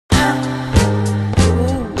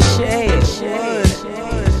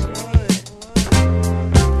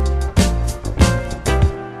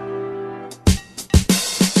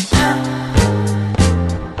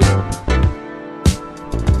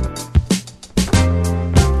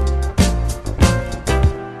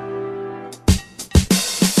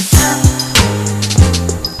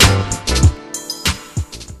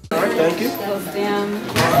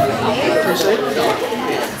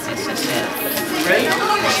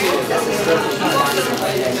So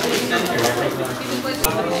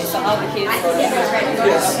all the kids are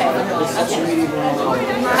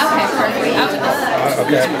okay, perfect.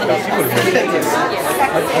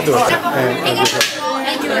 I'll do it.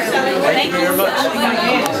 Thank you.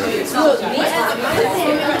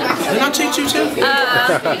 Did I teach you too?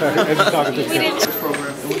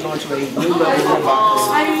 Program, and we're launching a new level of robotics.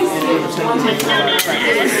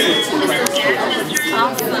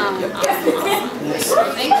 Awesome.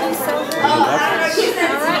 Thank you so much.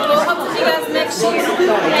 All right, we'll hope to see you guys next year.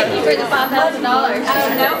 Thank you for the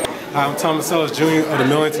 $5,000. I'm Thomas Jr. of the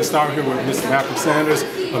Millington Star here with Mr. Malcolm Sanders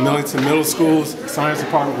of Millington Middle School's Science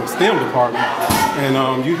Department with STEM Department.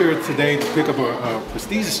 And you're here today to pick up a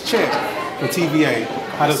prestigious check from TVA.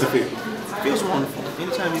 How does it feel? It feels wonderful.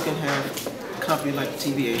 Anytime you can have a company like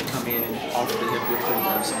TVA come in and offer to help your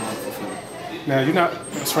program, it's a wonderful feeling. Now, you're not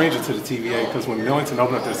a stranger to the TVA because when Millington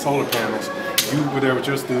opened up their solar panels, you were there with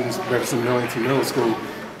your students representing Millington Middle School.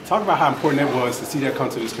 Talk about how important that was to see that come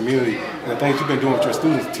to this community and the things you've been doing with your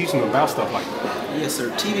students, teaching them about stuff like that. Yes,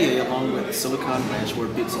 sir. TVA, along with Silicon Branch, were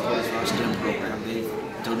big supporters of our STEM program. They've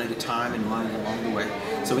donated time and money along the way.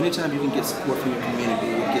 So anytime you can get support from your community,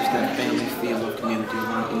 it gives that family feel of community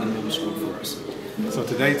in the middle school for us. So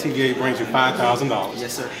today, TVA brings you $5,000.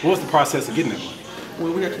 Yes, sir. What was the process of getting that money?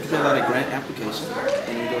 Well, we have to fill out a grant application,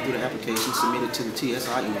 and you go through the application, submit it to the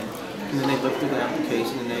TSIN, and then they look through the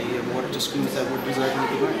application and they award it to students that were deserving of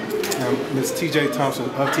the grant. Now, Ms. T.J. Thompson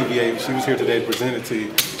of TVA, she was here today to present it to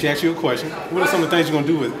you. She asked you a question. What are some of the things you're going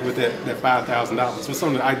to do with that $5,000? What's some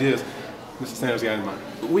of the ideas Mr. Sanders got in mind?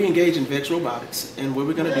 We engage in VEX robotics, and what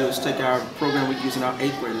we're going to do is take our program we're using our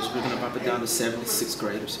 8th graders, we're going to bump it down to 7th and 6th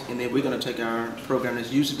graders, and then we're going to take our program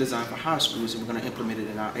that's usually designed for high schools and we're going to implement it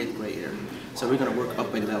in our 8th grade area. So we're going to work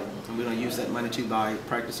up a level, and we're going to use that money to buy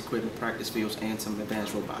practice equipment, practice fields, and some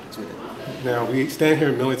advanced robotics with it. Now, we stand here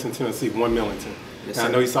in Millington, Tennessee, one Millington. Yes, now, I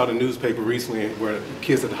know you saw the newspaper recently where the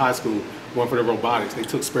kids at the high school went for their robotics. They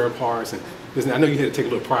took spare parts, and I know you had to take a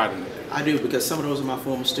little pride in it. I do, because some of those are my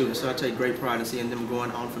former students, so I take great pride in seeing them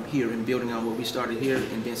going on from here and building on what we started here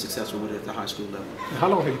and being successful with it at the high school level. Now, how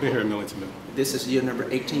long have you been here at Millington Middle? This is year number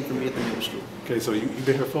 18 for me at the middle school. Okay, so you've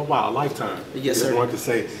been here for a while, a lifetime. Yes, sir. I wanted to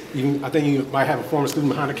say, I think you might have a former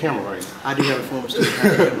student behind the camera right now. I do have a former student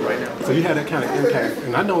behind the camera right now. So you had that kind of impact,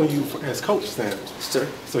 and I know you as Coach Sanders. Sir.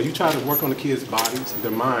 So you try to work on the kids' bodies,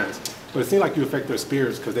 their minds, but it seems like you affect their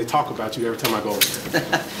spirits because they talk about you every time I go over there.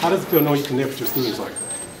 How does it feel knowing you connect with your students like that?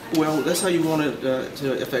 Well, that's how you want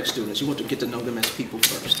to affect students. You want to get to know them as people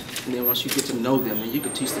first. And then once you get to know them, then you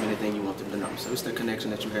can teach them anything you want them to know. So it's the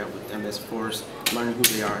connection that you have with them as far as learning who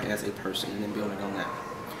they are as a person and then building on that.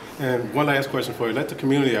 And one last question for you. Let the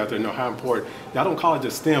community out there know how important, y'all don't call it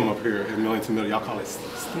just STEM up here at Millington Middle, y'all call it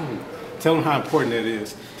STEM. Tell them how important that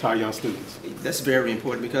is to our young students. That's very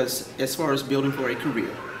important because as far as building for a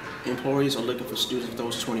career, employers are looking for students with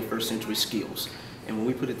those 21st century skills. And when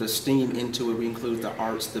we put the STEAM into it, we include the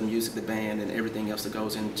arts, the music, the band, and everything else that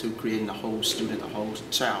goes into creating the whole student, the whole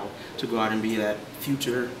child, to go out and be that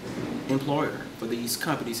future employer for these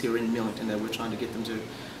companies here in Millington that we're trying to get them to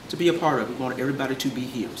be a part of. We want everybody to be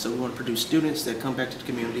here. So we want to produce students that come back to the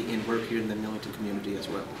community and work here in the Millington community as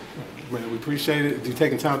well. Man, we appreciate it. You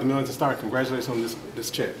taking time to Millington Star. Congratulations on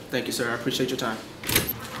this check. Thank you, sir. I appreciate your time.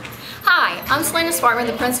 Hi, I'm Selina Sparkman,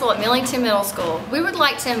 the principal at Millington Middle School. We would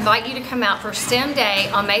like to invite you to come out for STEM Day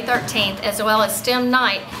on May 13th as well as STEM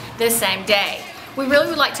Night this same day. We really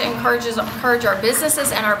would like to encourage our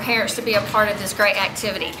businesses and our parents to be a part of this great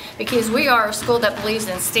activity because we are a school that believes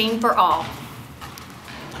in STEAM for all.